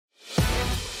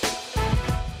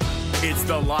It's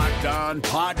the Locked On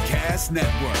Podcast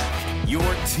Network, your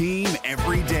team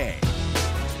every day.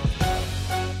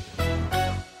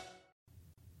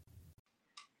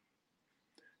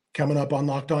 Coming up on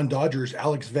Locked On Dodgers,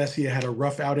 Alex Vesia had a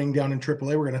rough outing down in AAA.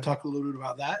 We're going to talk a little bit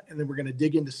about that, and then we're going to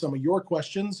dig into some of your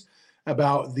questions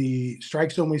about the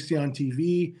strike zone we see on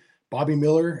TV, Bobby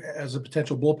Miller as a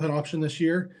potential bullpen option this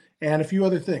year, and a few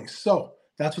other things. So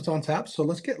that's what's on tap. So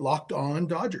let's get Locked On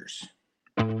Dodgers.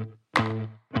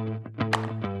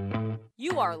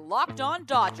 You are Locked On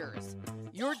Dodgers,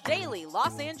 your daily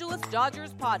Los Angeles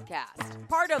Dodgers podcast.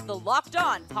 Part of the Locked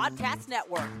On Podcast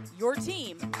Network, your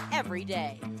team every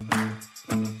day.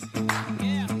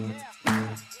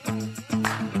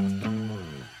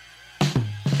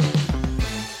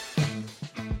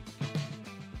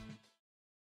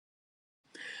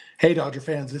 Hey, Dodger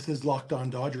fans, this is Locked On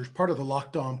Dodgers, part of the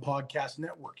Locked On Podcast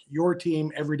Network, your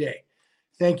team every day.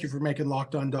 Thank you for making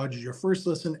Locked On Dodgers your first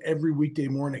listen every weekday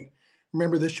morning.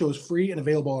 Remember, this show is free and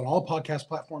available on all podcast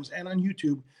platforms and on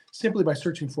YouTube simply by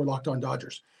searching for Locked On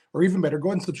Dodgers. Or even better, go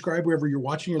ahead and subscribe wherever you're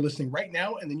watching or listening right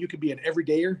now, and then you could be an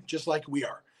everydayer just like we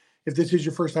are. If this is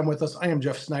your first time with us, I am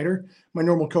Jeff Snyder. My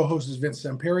normal co-host is Vince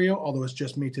Samperio, although it's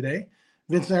just me today.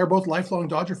 Vince and I are both lifelong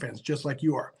Dodger fans, just like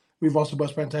you are. We've also both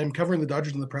spent time covering the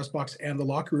Dodgers in the press box and the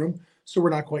locker room, so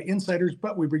we're not quite insiders,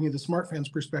 but we bring you the smart fans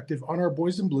perspective on our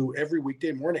boys in blue every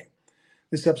weekday morning.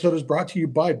 This episode is brought to you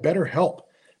by BetterHelp.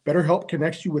 BetterHelp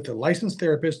connects you with a licensed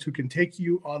therapist who can take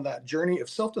you on that journey of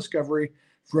self-discovery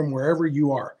from wherever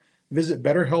you are. Visit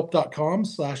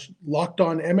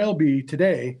BetterHelp.com/LockedOnMLB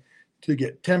today to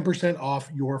get 10% off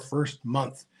your first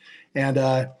month. And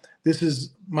this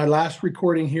is my last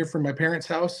recording here from my parents'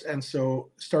 house. And so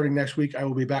starting next week, I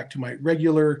will be back to my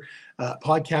regular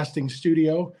podcasting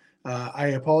studio. I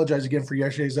apologize again for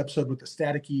yesterday's episode with the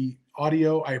staticky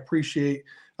audio. I appreciate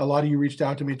a lot of you reached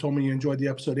out to me, told me you enjoyed the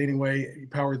episode anyway. You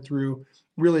powered through.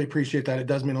 Really appreciate that. It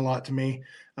does mean a lot to me.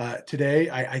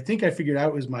 Today, I think I figured out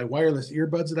it was my wireless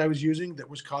earbuds that I was using that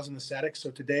was causing the static.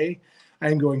 So today, I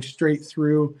am going straight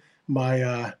through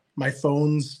my my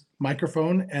phone's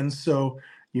microphone. And so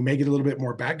you may get a little bit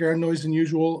more background noise than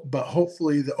usual, but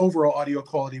hopefully the overall audio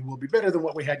quality will be better than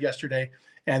what we had yesterday.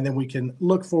 And then we can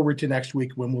look forward to next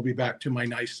week when we'll be back to my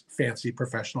nice, fancy,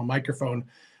 professional microphone.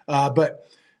 But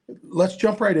let's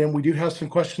jump right in. We do have some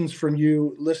questions from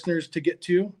you listeners to get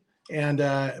to. And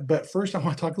but first, I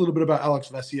want to talk a little bit about Alex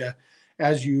Vesia.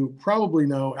 As you probably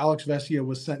know, Alex Vesia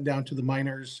was sent down to the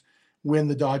minors when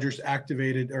the Dodgers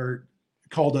activated or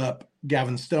called up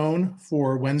Gavin Stone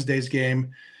for Wednesday's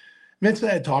game. Vince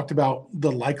had talked about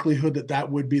the likelihood that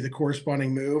that would be the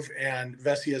corresponding move, and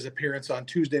Vesia's appearance on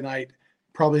Tuesday night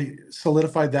probably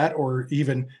solidified that or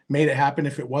even made it happen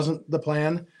if it wasn't the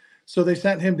plan. So they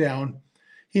sent him down.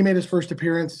 He made his first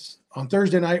appearance on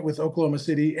Thursday night with Oklahoma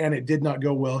City, and it did not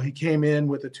go well. He came in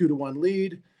with a 2-1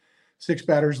 lead. 6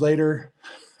 batters later,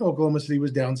 Oklahoma City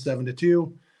was down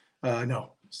 7-2.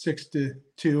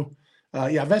 6-2.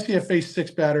 Vesia faced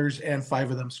 6 batters, and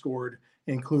 5 of them scored,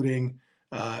 including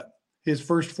his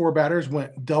first 4 batters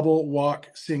went double, walk,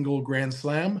 single, grand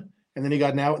slam, and then he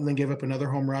got an out and then gave up another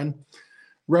home run.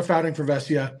 Rough outing for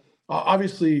Vesia.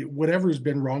 Obviously, whatever's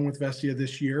been wrong with Vesia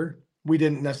this year, we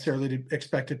didn't necessarily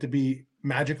expect it to be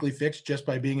magically fixed just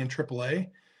by being in AAA.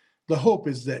 The hope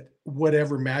is that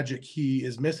whatever magic he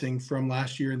is missing from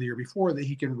last year and the year before, that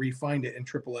he can re-find it in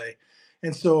AAA.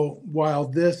 And so while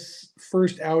this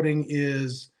first outing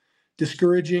is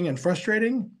discouraging and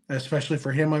frustrating, especially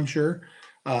for him, I'm sure,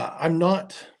 I'm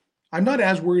not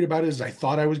as worried about it as I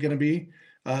thought I was going to be,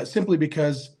 simply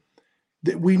because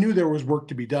we knew there was work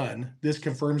to be done. This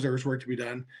confirms there was work to be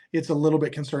done. It's a little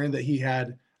bit concerning that he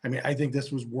had, I think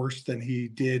this was worse than he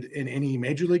did in any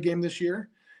major league game this year.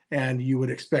 And you would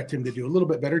expect him to do a little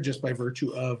bit better just by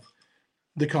virtue of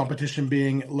the competition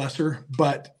being lesser.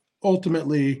 But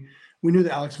ultimately, we knew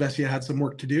that Alex Vesia had some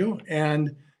work to do.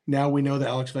 And now we know that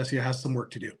Alex Vesia has some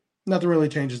work to do. Nothing really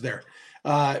changes there.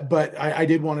 But I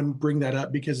did want to bring that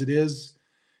up because it is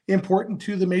important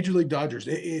to the Major League Dodgers.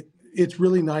 It's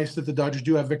really nice that the Dodgers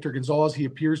do have Victor Gonzalez. He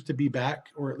appears to be back,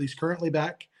 or at least currently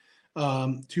back,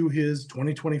 to his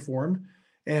 2020 form.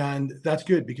 And that's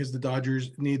good because the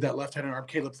Dodgers need that left-handed arm.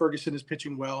 Caleb Ferguson is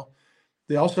pitching well.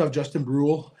 They also have Justin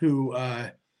Bruihl, who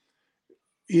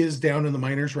is down in the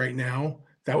minors right now.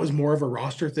 That was more of a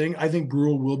roster thing. I think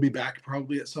Bruihl will be back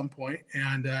probably at some point.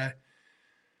 And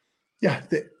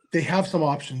they have some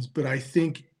options, but I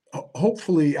think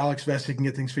hopefully Alex Vesia can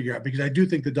get things figured out, because I do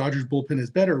think the Dodgers bullpen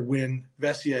is better when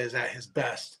Vesia is at his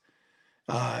best.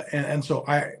 And so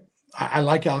I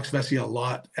like Alex Vesia a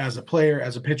lot as a player,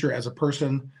 as a pitcher, as a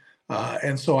person.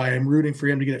 And so I am rooting for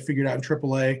him to get it figured out in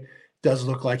AAA. does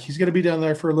look like he's going to be down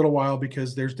there for a little while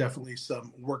because there's definitely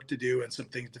some work to do and some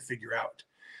things to figure out.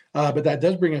 But that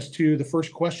does bring us to the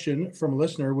first question from a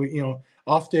listener. We,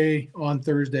 off day on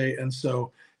Thursday, and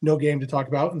so no game to talk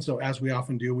about. And so, as we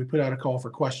often do, we put out a call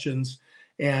for questions.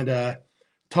 And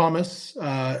Thomas,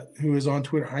 who is on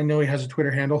Twitter, I know he has a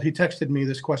Twitter handle. He texted me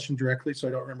this question directly, so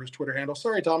I don't remember his Twitter handle.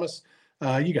 Sorry, Thomas.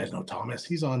 You guys know Thomas.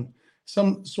 He's on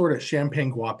some sort of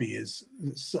Champagne Guapi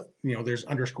there's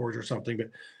underscores or something, but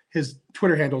his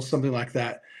Twitter handle is something like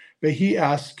that. But he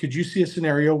asked, could you see a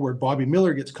scenario where Bobby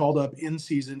Miller gets called up in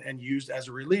season and used as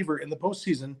a reliever in the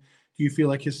postseason? Do you feel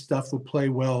like his stuff would play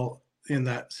well in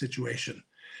that situation?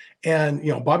 And,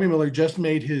 Bobby Miller just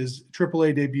made his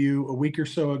AAA debut a week or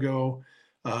so ago,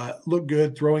 looked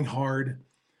good, throwing hard.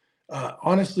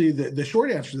 Honestly, the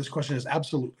short answer to this question is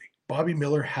absolutely. Bobby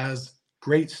Miller has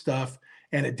great stuff,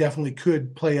 and it definitely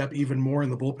could play up even more in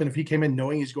the bullpen. If he came in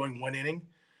knowing he's going one inning,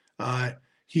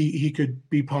 he could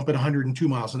be pumping 102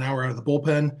 miles an hour out of the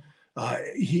bullpen.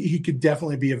 He could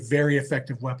definitely be a very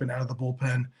effective weapon out of the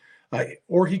bullpen.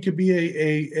 Or he could be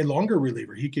a longer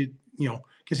reliever. He could,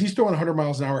 because he's throwing 100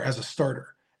 miles an hour as a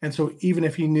starter. And so even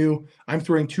if he knew I'm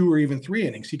throwing 2 or even 3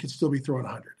 innings, he could still be throwing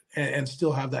 100 and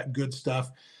still have that good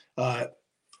stuff.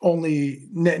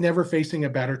 Never facing a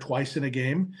batter twice in a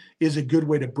game is a good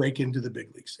way to break into the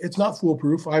big leagues. It's not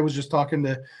foolproof. I was just talking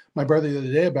to my brother the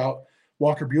other day about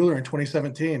Walker Buehler in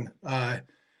 2017,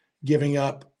 giving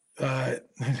up,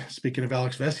 speaking of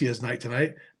Alex Vesia's night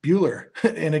tonight, Buehler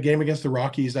in a game against the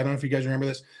Rockies. I don't know if you guys remember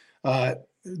this.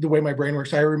 The way my brain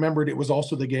works, I remembered it was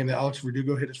also the game that Alex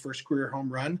Verdugo hit his first career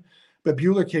home run. But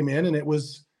Buehler came in and it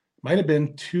might have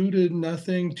been 2-0,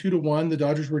 2-1. The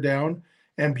Dodgers were down,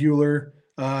 and Buehler,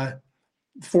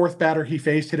 fourth batter he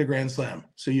faced, hit a grand slam.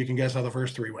 So you can guess how the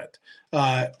first 3 went.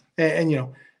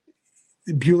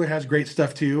 Buehler has great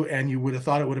stuff too, and you would have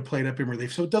thought it would have played up in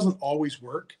relief. So it doesn't always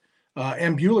work.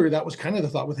 And Buehler, that was kind of the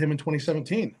thought with him in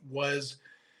 2017, was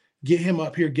get him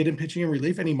up here, get him pitching in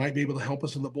relief, and he might be able to help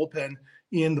us in the bullpen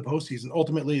in the postseason.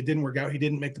 Ultimately, it didn't work out. He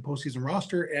didn't make the postseason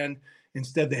roster, and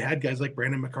instead they had guys like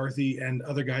Brandon McCarthy and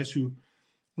other guys who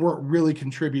weren't really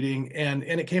contributing, and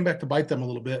it came back to bite them a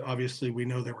little bit. Obviously, we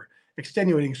know there were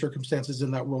extenuating circumstances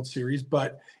in that World Series,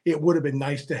 but it would have been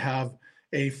nice to have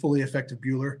a fully effective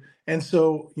Buehler. And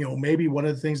so, maybe one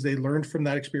of the things they learned from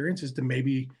that experience is to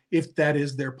maybe, if that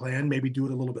is their plan, maybe do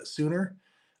it a little bit sooner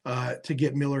to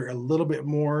get Miller a little bit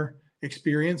more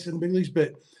experience in the big leagues.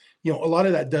 But, a lot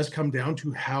of that does come down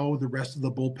to how the rest of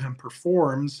the bullpen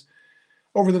performs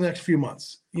over the next few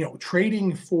months.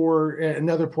 Trading for,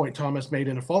 another point Thomas made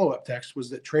in a follow-up text was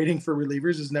that trading for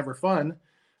relievers is never fun.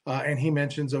 And he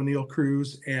mentions O'Neal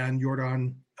Cruz and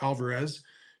Yordan Alvarez,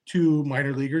 2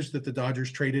 minor leaguers that the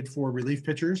Dodgers traded for relief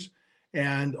pitchers.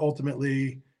 And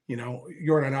ultimately,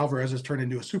 Yordan Alvarez has turned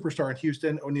into a superstar in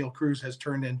Houston. O'Neal Cruz has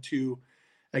turned into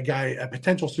a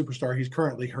potential superstar. He's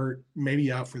currently hurt,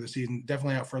 maybe out for the season,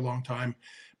 definitely out for a long time,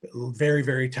 but very,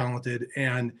 very talented.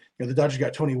 And the Dodgers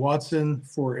got Tony Watson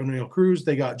for O'Neal Cruz.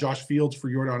 They got Josh Fields for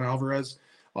Yordan Alvarez.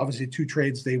 Obviously 2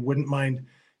 trades they wouldn't mind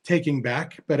taking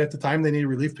back, but at the time they needed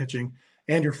relief pitching.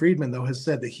 Andrew Friedman, though, has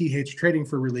said that he hates trading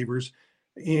for relievers.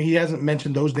 He hasn't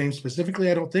mentioned those names specifically,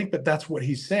 I don't think, but that's what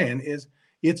he's saying is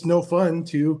it's no fun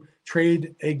to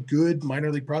trade a good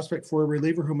minor league prospect for a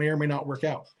reliever who may or may not work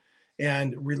out.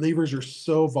 And relievers are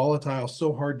so volatile,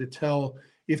 so hard to tell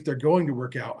if they're going to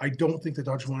work out. I don't think the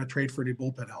Dodgers want to trade for any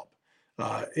bullpen help,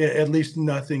 at least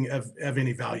nothing of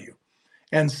any value.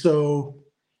 And so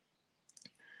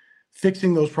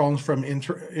fixing those problems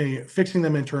fixing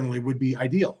them internally would be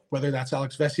ideal, whether that's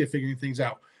Alex Vesia figuring things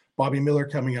out, Bobby Miller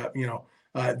coming up,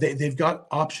 they've got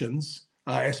options,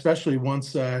 especially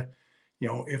once,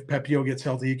 if Pepio gets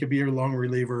healthy, he could be a long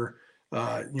reliever.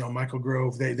 Michael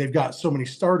Grove, they've got so many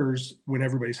starters when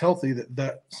everybody's healthy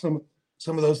that some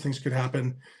of those things could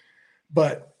happen.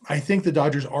 But I think the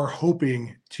Dodgers are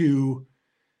hoping to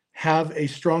have a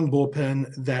strong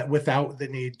bullpen that without the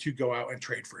need to go out and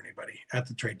trade for anybody at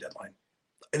the trade deadline.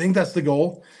 I think that's the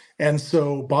goal. And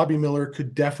so Bobby Miller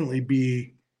could definitely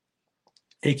be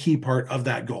a key part of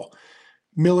that goal.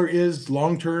 Miller is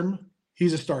long-term.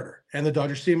 He's a starter, and the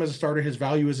Dodgers see him as a starter. His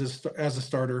value is as a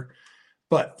starter.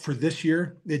 But for this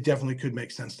year, it definitely could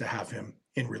make sense to have him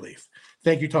in relief.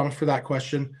 Thank you, Thomas, for that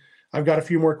question. I've got a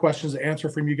few more questions to answer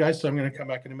from you guys, so I'm going to come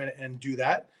back in a minute and do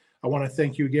that. I want to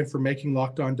thank you again for making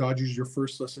Locked On Dodgers your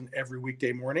first listen every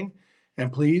weekday morning.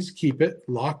 And please keep it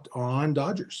Locked On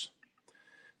Dodgers.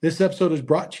 This episode is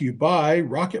brought to you by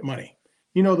Rocket Money.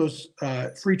 Those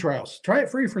free trials. Try it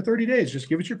free for 30 days. Just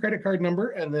give us your credit card number,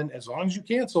 and then as long as you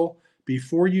cancel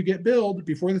before you get billed,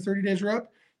 before the 30 days are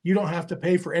up, you don't have to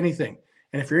pay for anything.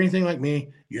 And if you're anything like me,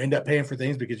 you end up paying for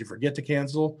things because you forget to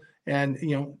cancel and,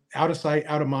 out of sight,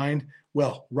 out of mind.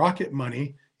 Well, Rocket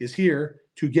Money is here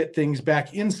to get things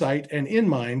back in sight and in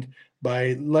mind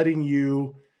by letting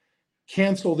you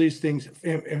cancel these things.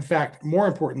 In fact, more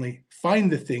importantly,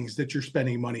 find the things that you're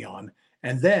spending money on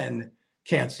and then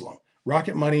cancel them.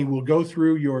 Rocket Money will go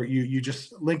through you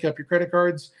just link up your credit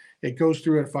cards. It goes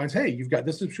through and it finds, hey, you've got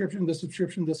this subscription, this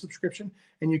subscription, this subscription.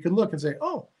 And you can look and say,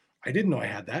 oh, I didn't know I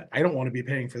had that. I don't want to be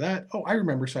paying for that. Oh, I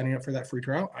remember signing up for that free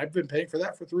trial. I've been paying for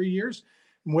that for 3 years.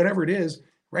 Whatever it is,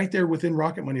 right there within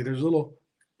Rocket Money, there's a little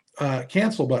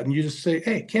cancel button. You just say,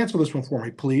 hey, cancel this one for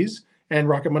me, please. And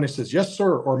Rocket Money says, yes,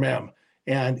 sir, or ma'am.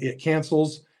 And it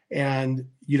cancels, and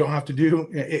you don't have to do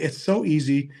it's so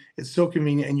easy. It's so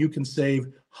convenient, and you can save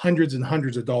hundreds and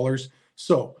hundreds of dollars.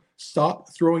 So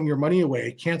stop throwing your money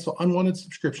away, cancel unwanted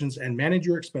subscriptions, and manage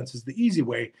your expenses the easy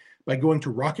way by going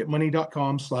to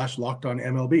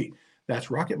rocketmoney.com/lockedonmlb. That's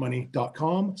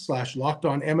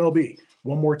rocketmoney.com/lockedonmlb.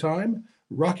 One more time,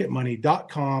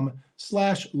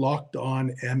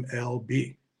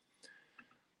 rocketmoney.com/lockedonmlb.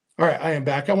 All right, I am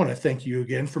back. I want to thank you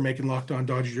again for making Locked On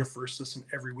Dodgers your first listen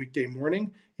every weekday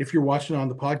morning. If you're watching on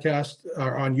the podcast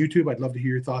or on YouTube, I'd love to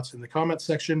hear your thoughts in the comments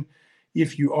section.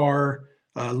 If you are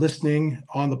listening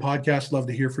on the podcast, love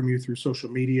to hear from you through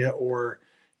social media or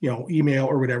email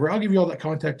or whatever. I'll give you all that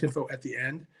contact info at the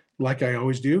end, like I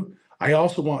always do. I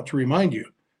also want to remind you,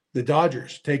 the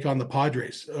Dodgers take on the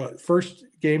Padres. First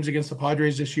games against the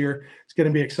Padres this year. It's going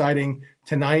to be exciting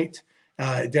tonight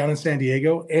down in San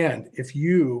Diego. And if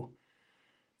you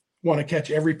want to catch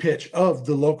every pitch of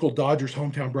the local Dodgers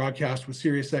hometown broadcast with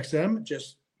SiriusXM,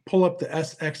 just pull up the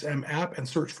SXM app and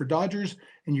search for Dodgers,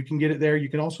 and you can get it there. You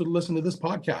can also listen to this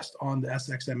podcast on the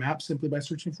SXM app simply by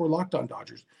searching for Locked On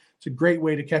Dodgers. It's a great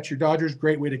way to catch your Dodgers,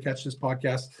 great way to catch this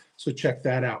podcast. So check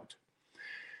that out.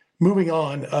 Moving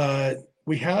on,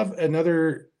 we have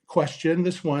another question.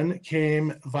 This one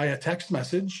came via text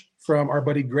message from our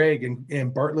buddy Greg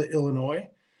in Bartlett, Illinois.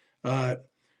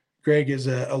 Greg is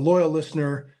a loyal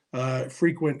listener,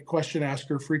 frequent question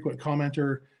asker, frequent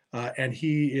commenter, and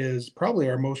he is probably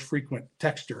our most frequent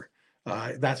texter.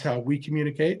 That's how we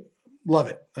communicate. Love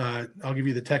it. I'll give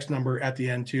you the text number at the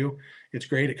end too. It's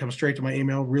great. It comes straight to my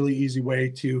email. Really easy way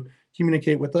to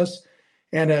communicate with us.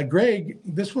 And Greg,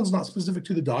 this one's not specific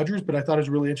to the Dodgers, but I thought it was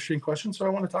a really interesting question, so I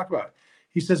want to talk about it.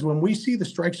 He says, when we see the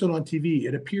strike zone on TV,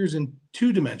 it appears in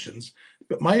 2 dimensions,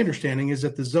 but my understanding is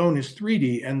that the zone is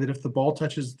 3D and that if the ball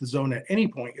touches the zone at any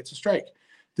point, it's a strike.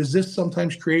 Does this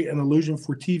sometimes create an illusion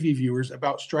for TV viewers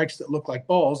about strikes that look like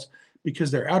balls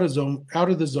because they're out of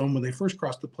the zone when they first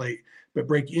cross the plate, but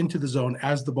break into the zone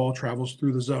as the ball travels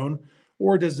through the zone?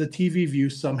 Or does the TV view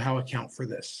somehow account for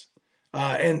this?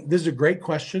 And this is a great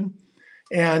question.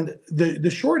 And the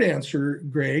short answer,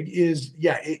 Greg, is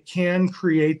yeah, it can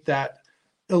create that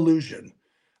illusion.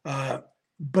 But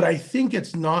I think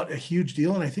it's not a huge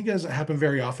deal. And I think it doesn't happen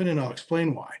very often. And I'll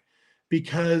explain why.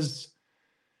 Because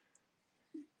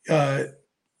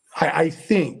I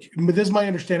think, but this is my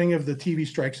understanding of the TV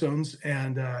strike zones.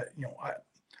 And,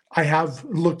 I have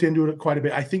looked into it quite a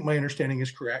bit. I think my understanding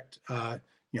is correct.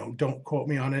 Don't quote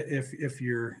me on it. If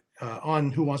you're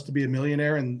on Who Wants to Be a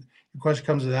Millionaire and the question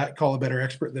comes to that, call a better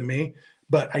expert than me.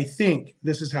 But I think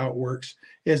this is how it works,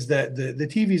 is that the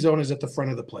TV zone is at the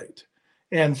front of the plate.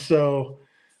 And so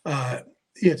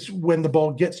it's when the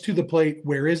ball gets to the plate,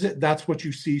 where is it? That's what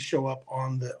you see show up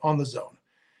on the zone.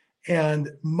 And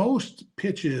most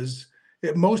pitches,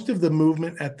 most of the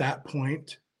movement at that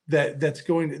point that's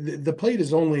going, the plate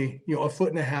is only,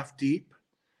 1.5 feet deep.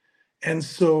 And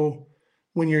so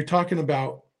when you're talking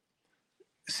about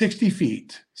 60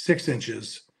 feet, 6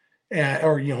 inches,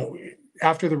 or,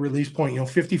 after the release point,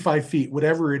 55 feet,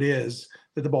 whatever it is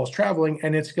that the ball's traveling,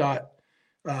 and it's got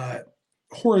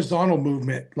horizontal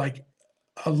movement, like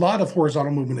a lot of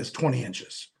horizontal movement is 20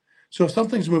 inches. So if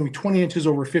something's moving 20 inches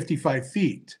over 55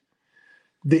 feet,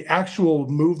 the actual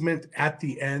movement at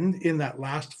the end in that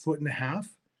last 1.5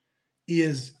 feet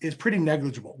is pretty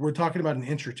negligible. We're talking about an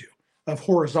inch or two of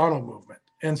horizontal movement.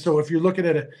 And so if you're looking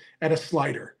at a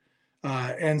slider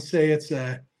and say it's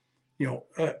a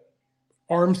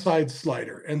arm side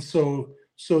slider, and so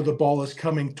the ball is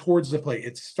coming towards the plate,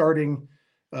 it's starting,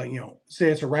 say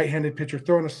it's a right-handed pitcher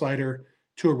throwing a slider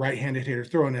to a right-handed hitter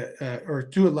throwing or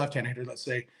to a left-handed hitter, let's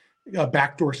say a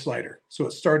backdoor slider. So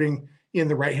it's starting in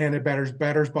the right-handed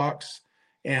batter's box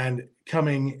and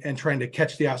coming and trying to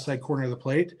catch the outside corner of the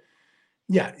plate.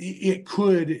 Yeah, it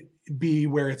could be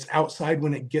where it's outside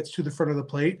when it gets to the front of the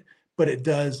plate, but it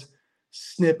does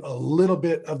snip a little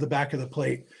bit of the back of the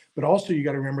plate. But also you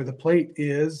got to remember the plate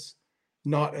is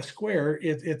not a square.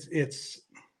 It's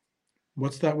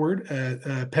what's that word?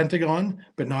 A pentagon,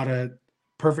 but not a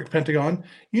perfect pentagon.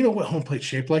 You know what home plate's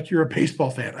shaped like. You're a baseball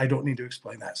fan. I don't need to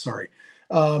explain that. Sorry.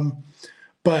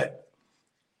 But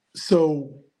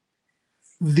so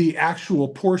the actual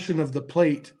portion of the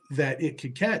plate that it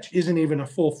could catch isn't even a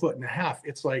full 1.5 feet.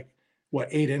 It's like, what,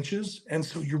 8 inches? And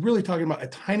so you're really talking about a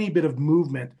tiny bit of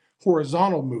movement,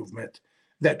 horizontal movement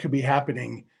that could be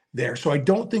happening there. So I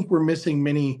don't think we're missing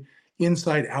many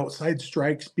inside outside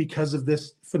strikes because of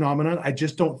this phenomenon. I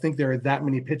just don't think there are that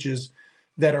many pitches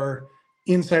that are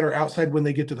inside or outside when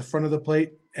they get to the front of the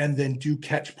plate and then do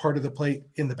catch part of the plate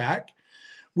in the back.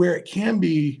 Where it can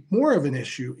be more of an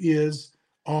issue is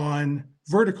on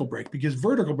vertical break, because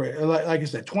vertical break, like I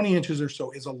said, 20 inches or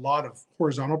so is a lot of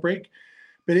horizontal break,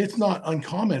 but it's not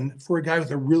uncommon for a guy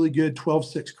with a really good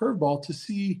 12-6 curveball to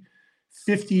see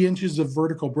 50 inches of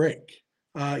vertical break,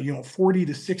 40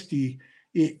 to 60,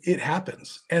 it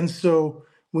happens. And so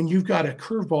when you've got a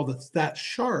curveball that's that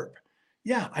sharp,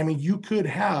 yeah, I mean, you could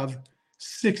have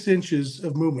 6 inches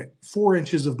of movement, 4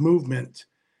 inches of movement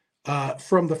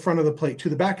from the front of the plate to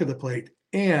the back of the plate.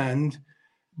 And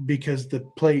because the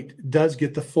plate does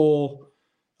get the full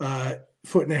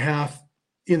 1.5 feet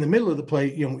in the middle of the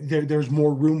plate, there's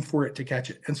more room for it to catch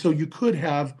it. And so you could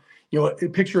have,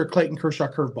 picture a Clayton Kershaw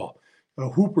curveball, a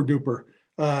hooper duper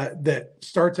that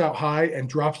starts out high and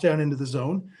drops down into the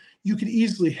zone. You could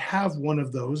easily have one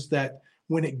of those that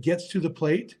when it gets to the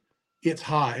plate, it's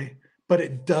high, but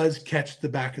it does catch the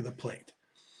back of the plate.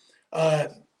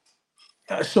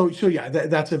 So yeah,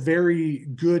 that's a very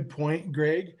good point,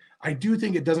 Greg. I do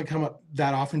think it doesn't come up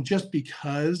that often just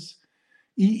because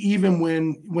even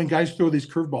when guys throw these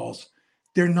curveballs,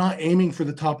 they're not aiming for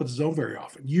the top of the zone very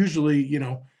often. Usually,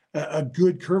 a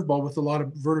good curveball with a lot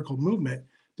of vertical movement,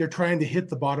 they're trying to hit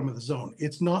the bottom of the zone.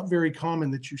 It's not very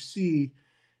common that you see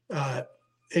a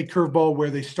curveball where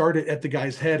they start it at the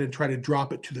guy's head and try to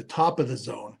drop it to the top of the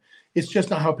zone. It's just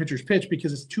not how pitchers pitch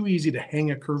because it's too easy to hang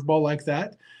a curveball like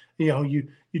that. You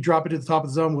drop it to the top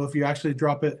of the zone. Well, if you actually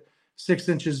drop it 6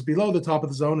 inches below the top of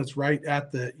the zone, it's right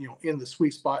at the, in the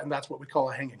sweet spot. And that's what we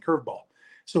call a hanging curveball.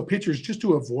 So pitchers, just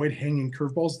to avoid hanging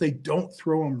curveballs, they don't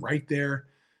throw them right there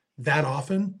that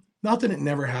often. Not that it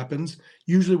never happens.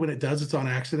 Usually when it does, it's on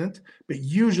accident, but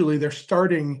usually they're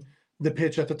starting the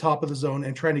pitch at the top of the zone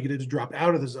and trying to get it to drop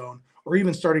out of the zone, or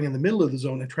even starting in the middle of the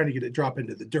zone and trying to get it to drop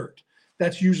into the dirt.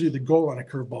 That's usually the goal on a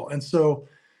curveball. And so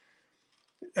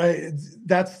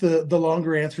that's the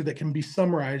longer answer that can be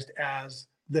summarized as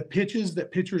the pitches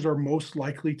that pitchers are most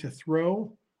likely to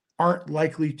throw aren't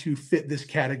likely to fit this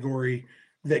category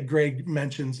that Greg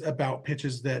mentions about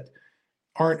pitches that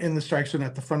aren't in the strike zone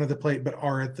at the front of the plate, but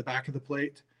are at the back of the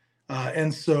plate.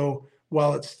 And so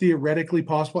while it's theoretically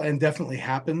possible and definitely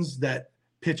happens that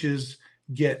pitches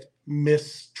get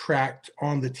mistracked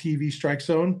on the TV strike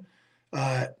zone,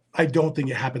 I don't think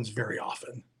it happens very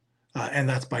often. And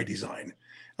that's by design.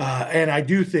 And I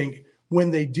do think when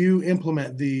they do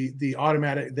implement the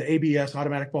ABS,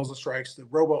 automatic balls and strikes, the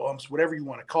robo-umps, whatever you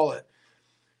want to call it,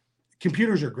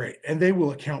 computers are great, and they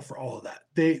will account for all of that.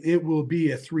 It will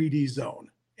be a 3D zone,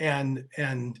 and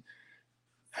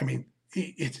I mean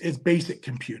it's basic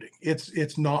computing.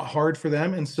 It's not hard for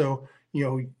them, and so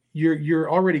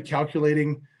you're already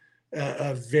calculating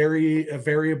a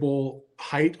variable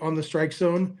height on the strike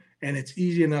zone, and it's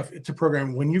easy enough to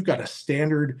program when you've got a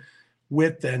standard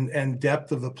width and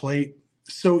depth of the plate.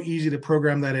 So easy to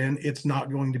program that in. It's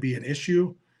not going to be an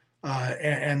issue,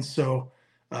 and so.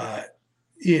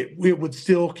 It would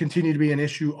still continue to be an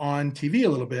issue on TV a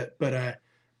little bit,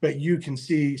 but you can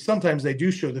see sometimes they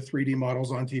do show the 3D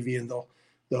models on TV, and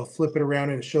they'll flip it around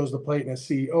and it shows the plate, and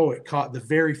it caught the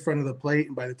very front of the plate,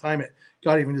 and by the time it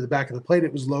got even to the back of the plate,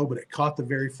 it was low, but it caught the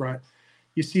very front.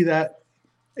 You see that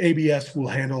ABS will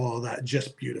handle all of that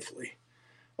just beautifully.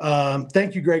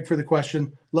 Thank you, Greg, for the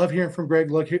question. Love hearing from Greg.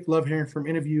 Love hearing from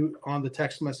any of you on the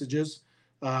text messages.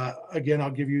 Again, I'll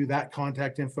give you that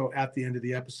contact info at the end of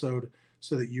the episode,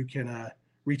 so that you can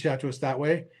reach out to us that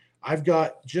way. I've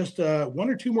got just one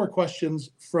or two more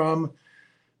questions from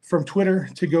Twitter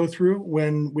to go through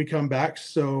when we come back.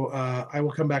 So I will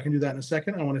come back and do that in a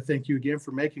second. I want to thank you again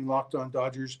for making Locked On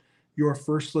Dodgers your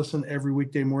first listen every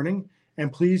weekday morning.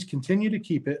 And please continue to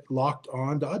keep it Locked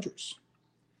On Dodgers.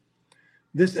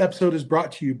 This episode is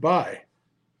brought to you by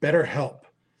BetterHelp.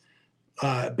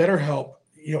 BetterHelp,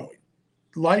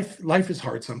 life is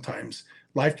hard sometimes.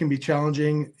 Life can be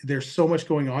challenging. There's so much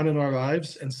going on in our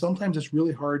lives, and sometimes it's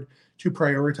really hard to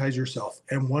prioritize yourself.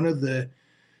 And one of the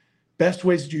best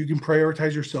ways that you can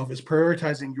prioritize yourself is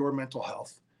prioritizing your mental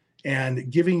health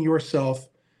and giving yourself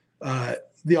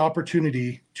the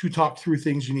opportunity to talk through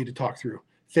things you need to talk through.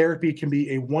 Therapy can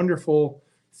be a wonderful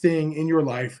thing in your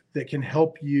life that can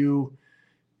help you,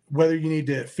 whether you need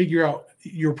to figure out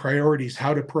your priorities,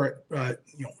 how to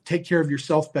take care of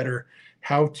yourself better,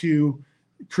 how to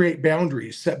create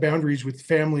boundaries, set boundaries with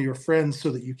family or friends so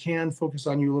that you can focus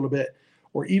on you a little bit,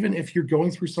 or even if you're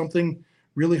going through something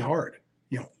really hard,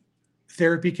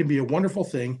 therapy can be a wonderful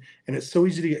thing. And it's so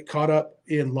easy to get caught up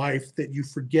in life that you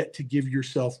forget to give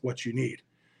yourself what you need.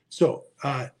 So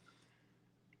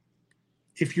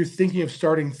if you're thinking of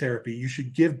starting therapy, you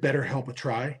should give BetterHelp a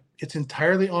try. It's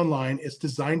entirely online. It's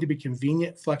designed to be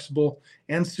convenient, flexible,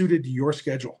 and suited to your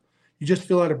schedule. You just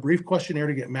fill out a brief questionnaire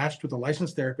to get matched with a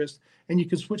licensed therapist, and you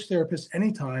can switch therapists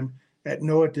anytime at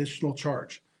no additional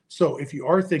charge. So if you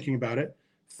are thinking about it,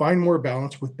 find more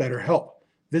balance with BetterHelp.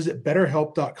 Visit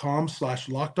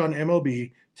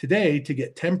betterhelp.com/lockedonmlb today to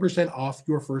get 10% off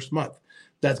your first month.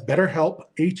 That's BetterHelp,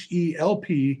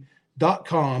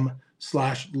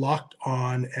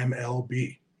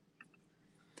 HELP.com/lockedonmlb.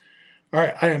 All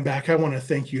right, I am back. I want to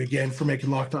thank you again for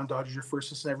making Locked On Dodgers your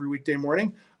first listen every weekday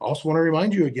morning. I also want to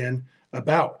remind you again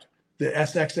about the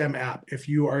SXM app. If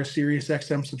you are a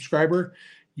SiriusXM subscriber,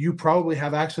 you probably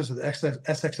have access to the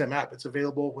SXM app. It's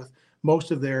available with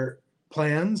most of their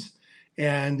plans,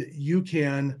 and you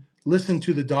can listen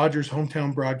to the Dodgers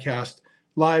hometown broadcast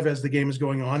live as the game is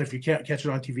going on. If you can't catch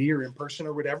it on TV or in person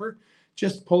or whatever,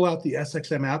 just pull out the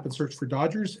SXM app and search for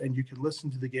Dodgers, and you can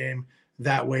listen to the game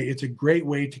that way. It's a great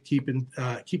way to keep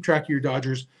track of your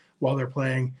Dodgers while they're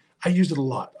playing. I use it a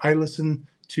lot. I listen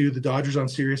to the Dodgers on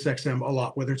SiriusXM a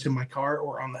lot, whether it's in my car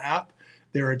or on the app.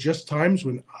 There are just times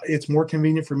when it's more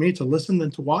convenient for me to listen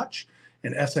than to watch,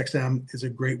 and SXM is a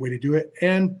great way to do it.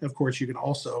 And of course, you can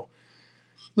also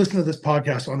listen to this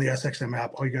podcast on the SXM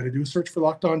app. All you got to do is search for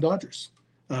Locked On Dodgers.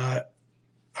 All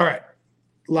right.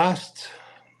 Last,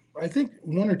 I think,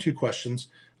 one or two questions.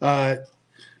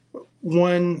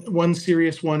 One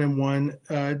serious one and one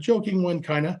joking one,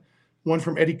 kind of. One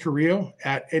from Eddie Carrillo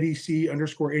at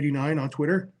EddieC_89 on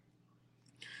Twitter.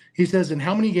 He says, in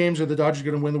how many games are the Dodgers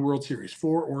going to win the World Series,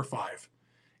 4 or 5?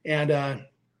 And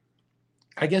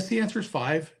I guess the answer is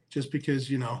 5, just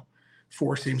because,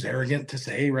 4 seems arrogant to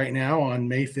say right now on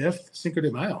May 5th. Cinco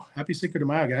de Mayo. Happy Cinco de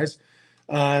Mayo, guys.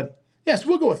 Yes,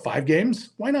 we'll go with 5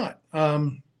 games. Why not?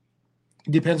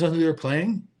 Depends on who they're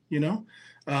playing,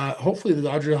 Hopefully the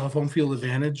Dodgers will have home field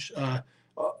advantage.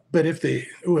 But if they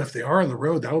are on the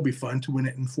road, that would be fun to win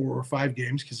it in 4 or 5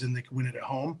 games, because then they can win it at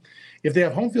home. If they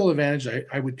have home field advantage,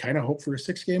 I would kind of hope for a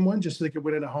 6-game win just so they could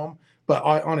win it at home. But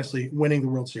honestly, winning the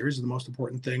World Series is the most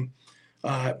important thing.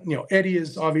 Eddie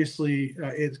is obviously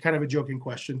it's kind of a joking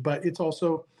question, but it's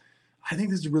also, I think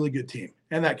this is a really good team.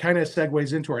 And that kind of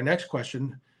segues into our next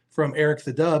question from Eric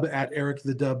the Dub at Eric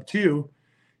the Dub 2.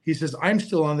 He says, I'm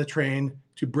still on the train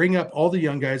to bring up all the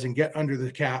young guys and get under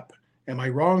the cap. Am I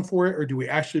wrong for it, or do we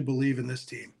actually believe in this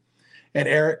team? And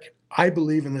Eric, I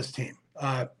believe in this team.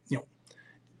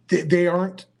 They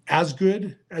aren't as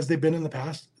good as they've been in the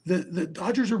past. The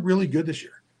Dodgers are really good this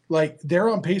year. Like, they're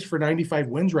on pace for 95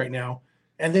 wins right now,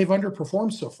 and they've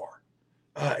underperformed so far.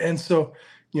 And so,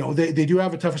 they do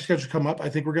have a tougher schedule come up. I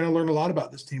think we're going to learn a lot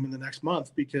about this team in the next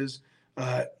month, because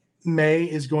May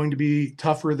is going to be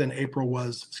tougher than April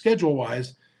was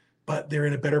schedule-wise, but they're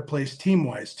in a better place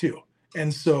team-wise too.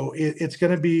 And so it's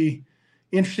going to be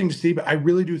interesting to see, but I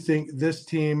really do think this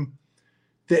team,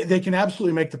 they can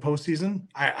absolutely make the postseason.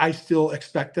 I still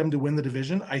expect them to win the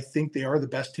division. I think they are the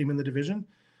best team in the division.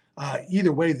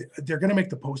 Either way, they're going to make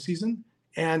the postseason.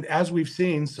 And as we've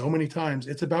seen so many times,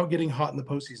 it's about getting hot in the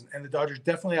postseason. And the Dodgers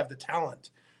definitely have the talent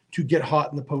to get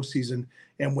hot in the postseason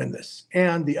and win this.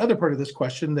 And the other part of this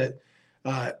question that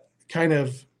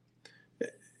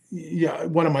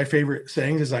one of my favorite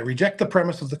sayings is, I reject the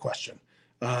premise of the question.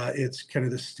 It's kind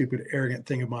of this stupid, arrogant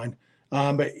thing of mine.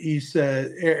 But he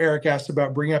said, Eric asked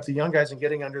about bringing up the young guys and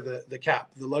getting under the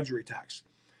cap, the luxury tax.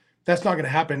 That's not going to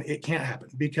happen. It can't happen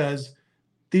because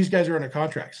these guys are under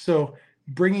contract. So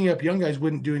bringing up young guys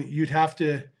wouldn't do it. You'd have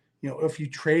to, if you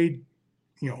trade,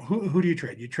 who do you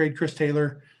trade? You trade Chris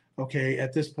Taylor. Okay.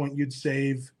 At this point, you'd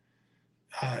save,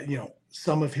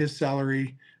 some of his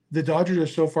salary. The Dodgers are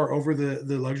so far over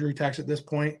the luxury tax at this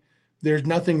point. There's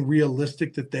nothing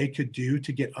realistic that they could do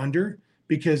to get under,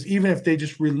 because even if they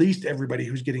just released everybody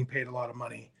who's getting paid a lot of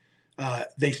money,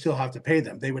 they still have to pay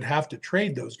them. They would have to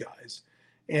trade those guys.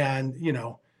 And,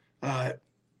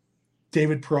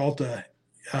 David Peralta,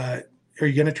 are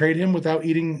you going to trade him without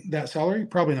eating that salary?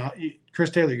 Probably not. Chris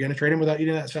Taylor, you're going to trade him without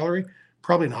eating that salary?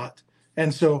 Probably not.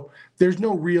 And so there's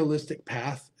no realistic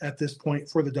path at this point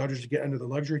for the Dodgers to get under the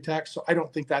luxury tax. So I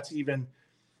don't think that's even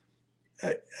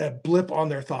a blip on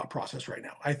their thought process right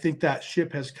now. I think that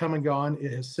ship has come and gone.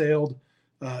 It has sailed.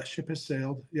 Ship has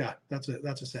sailed. Yeah, that's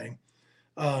a saying.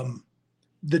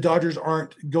 The Dodgers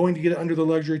aren't going to get under the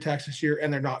luxury tax this year,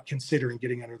 and they're not considering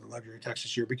getting under the luxury tax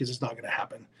this year because it's not going to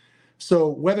happen. So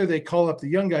whether they call up the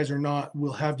young guys or not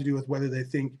will have to do with whether they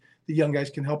think the young guys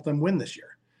can help them win this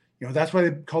year. That's why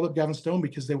they called up Gavin Stone,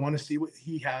 because they want to see what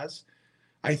he has.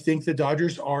 I think the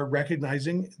Dodgers are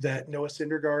recognizing that Noah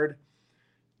Syndergaard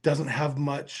doesn't have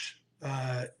much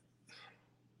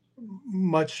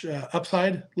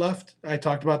upside left. I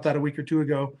talked about that a week or two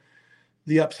ago.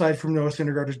 The upside from Noah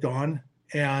Syndergaard is gone.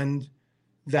 And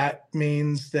that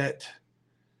means that,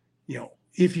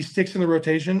 if he sticks in the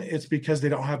rotation, it's because they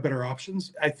don't have better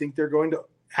options. I think they're going to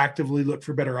actively look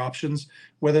for better options,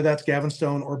 whether that's Gavin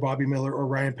Stone or Bobby Miller or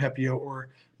Ryan Pepio or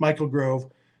Michael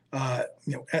Grove.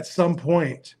 At some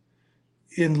point,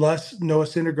 unless Noah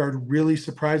Syndergaard really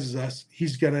surprises us,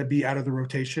 he's going to be out of the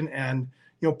rotation and,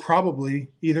 probably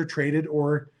either traded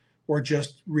or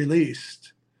just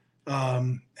released.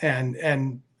 And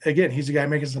again, he's a guy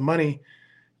making some money.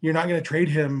 You're not going to trade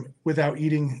him without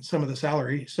eating some of the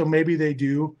salary. So maybe they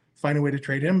do find a way to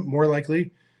trade him. More likely,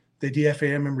 they DFA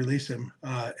him and release him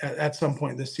at some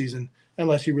point this season,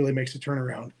 unless he really makes a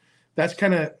turnaround. That's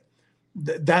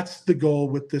the goal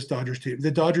with this Dodgers team.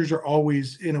 The Dodgers are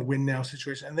always in a win now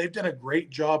situation, and they've done a great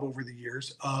job over the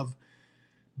years of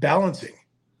balancing.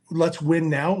 Let's win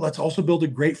now. Let's also build a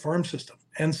great farm system.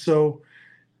 And so,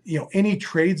 any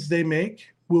trades they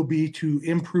make will be to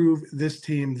improve this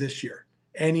team this year.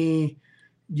 Any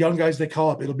young guys they call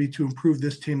up, it'll be to improve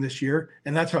this team this year.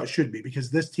 And that's how it should be, because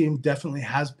this team definitely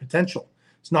has potential.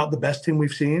 It's not the best team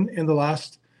we've seen in the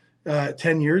last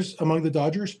 10 years among the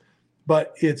Dodgers,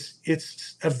 but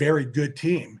it's a very good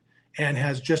team and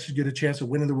has just as good a chance of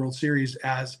winning the World Series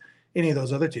as any of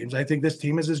those other teams. I think this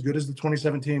team is as good as the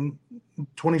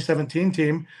 2017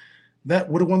 team that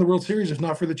would have won the World Series if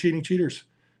not for the cheating cheaters.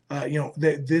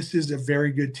 This is a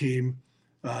very good team.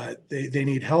 They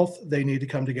need health. They need to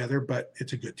come together, but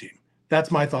it's a good team.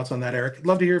 That's my thoughts on that, Eric. I'd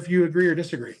love to hear if you agree or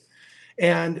disagree.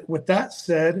 And with that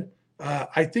said,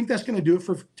 I think that's going to do it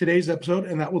for today's episode,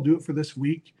 and that will do it for this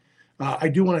week. I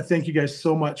do want to thank you guys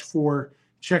so much for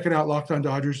checking out Locked On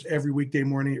Dodgers every weekday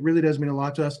morning. It really does mean a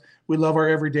lot to us. We love our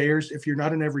everydayers. If you're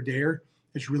not an everydayer,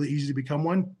 it's really easy to become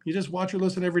one. You just watch or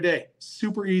listen every day.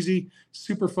 Super easy,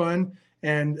 super fun,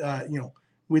 and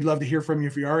we'd love to hear from you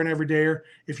if you are an everydayer.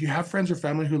 If you have friends or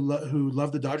family who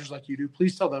love the Dodgers like you do,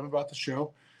 please tell them about the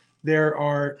show.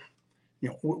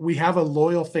 We have a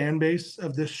loyal fan base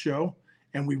of this show,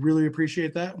 and we really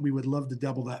appreciate that. We would love to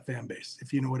double that fan base,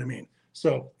 if you know what I mean.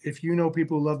 So if you know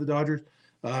people who love the Dodgers,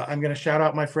 I'm going to shout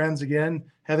out my friends again,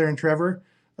 Heather and Trevor.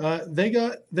 They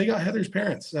got Heather's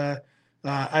parents.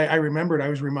 I remembered, I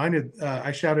was reminded,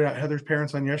 I shouted out Heather's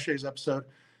parents on yesterday's episode.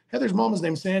 Heather's mom is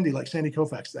named Sandy, like Sandy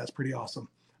Koufax. That's pretty awesome.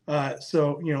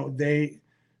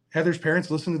 Heather's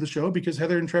parents listen to the show because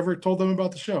Heather and Trevor told them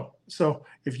about the show. So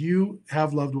if you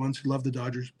have loved ones who love the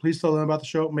Dodgers, please tell them about the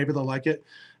show. Maybe they'll like it.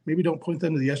 Maybe don't point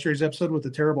them to the yesterday's episode with the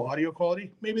terrible audio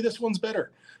quality. Maybe this one's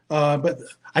better. But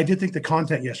I did think the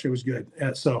content yesterday was good.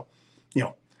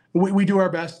 We do our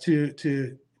best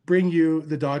to bring you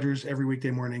the Dodgers every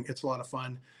weekday morning. It's a lot of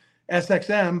fun.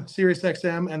 SXM,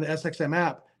 SiriusXM, and the SXM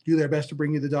app do their best to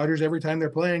bring you the Dodgers every time they're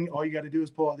playing. All you got to do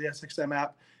is pull out the SXM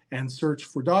app and search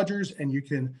for Dodgers, and you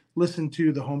can listen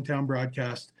to the hometown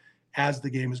broadcast as the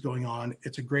game is going on.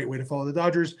 It's a great way to follow the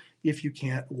Dodgers if you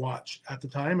can't watch at the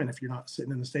time and if you're not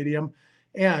sitting in the stadium.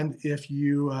 And if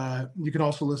you can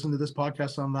also listen to this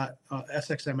podcast on that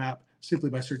SXM app simply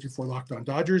by searching for Locked On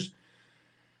Dodgers.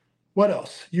 What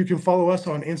else? You can follow us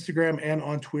on Instagram and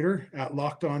on Twitter at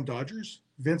Locked On Dodgers.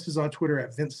 Vince is on Twitter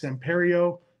at Vince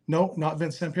Semperio. No, not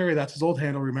Vince Semperio. That's his old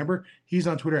handle, remember? He's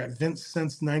on Twitter at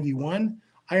VinceSense91.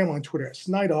 I am on Twitter at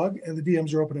Snydog, and the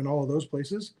DMs are open in all of those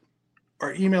places.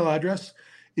 Our email address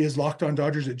is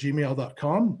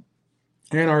lockedondodgers@gmail.com.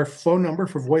 And our phone number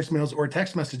for voicemails or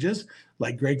text messages,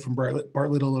 like Greg from Bartlett,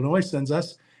 Illinois, sends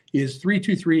us, is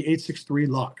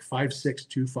 323-863-LOCK,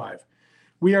 5625.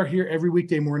 We are here every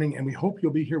weekday morning, and we hope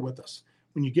you'll be here with us.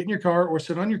 When you get in your car or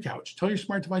sit on your couch, tell your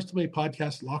smart device to play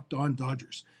podcast Locked On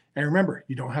Dodgers. And remember,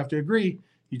 you don't have to agree.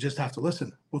 You just have to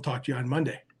listen. We'll talk to you on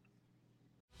Monday.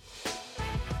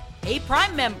 Hey,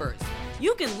 Prime members,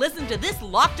 you can listen to this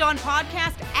Locked On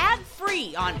podcast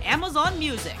ad-free on Amazon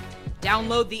Music.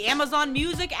 Download the Amazon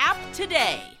Music app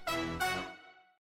today.